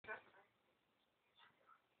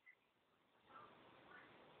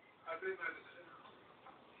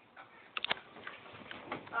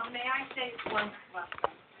May I say one last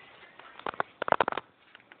thing?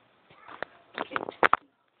 Okay.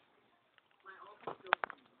 My office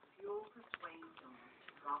building, if you'll persuade John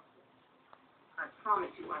to drop this, I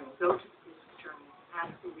promise you I will go to the district attorney and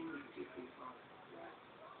ask for leniency for your father.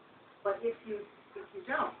 But if you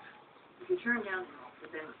don't, if you turn down the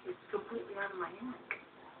offer, then it's completely out of my hands.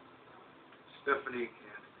 Stephanie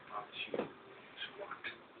can't promise you what.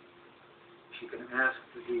 She can ask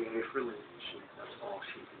the DA for leniency. That's all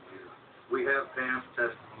she can do. We have Pam's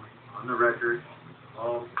testimony on the record.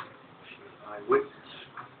 All she is an eyewitness.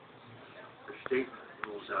 Her statement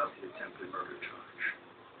rules out the attempted murder charge.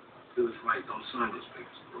 Do is right. Don't sign this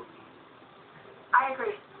paper. I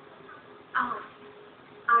agree.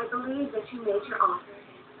 I believe that you made your offer,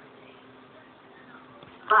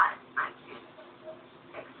 but I can't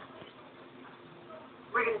accept it.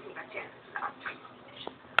 We're going to take our chances without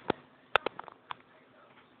transportation.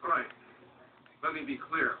 All right. Let me be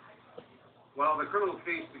clear. While the criminal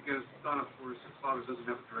case against Donna Forrester's father doesn't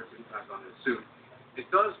have a direct impact on this suit, it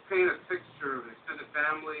does paint a picture of an extended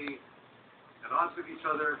family at odds with each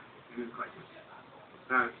other and in crisis.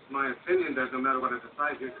 Now, it's my opinion that no matter what I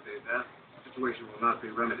decide here today, that situation will not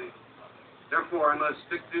be remedied. Therefore, I must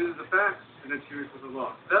stick to the facts and adhere to the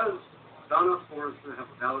law. Does Donna Forrester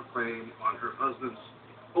have a valid claim on her husband's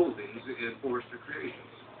holdings in Forrester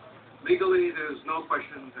Creations? Legally, there's no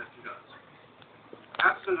question that she does.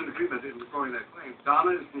 Absent an agreement in recording that claim,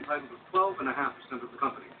 Donna is entitled to 12.5% of the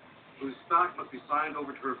company, whose stock must be signed over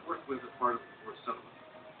to her forthwith as part of the divorce settlement.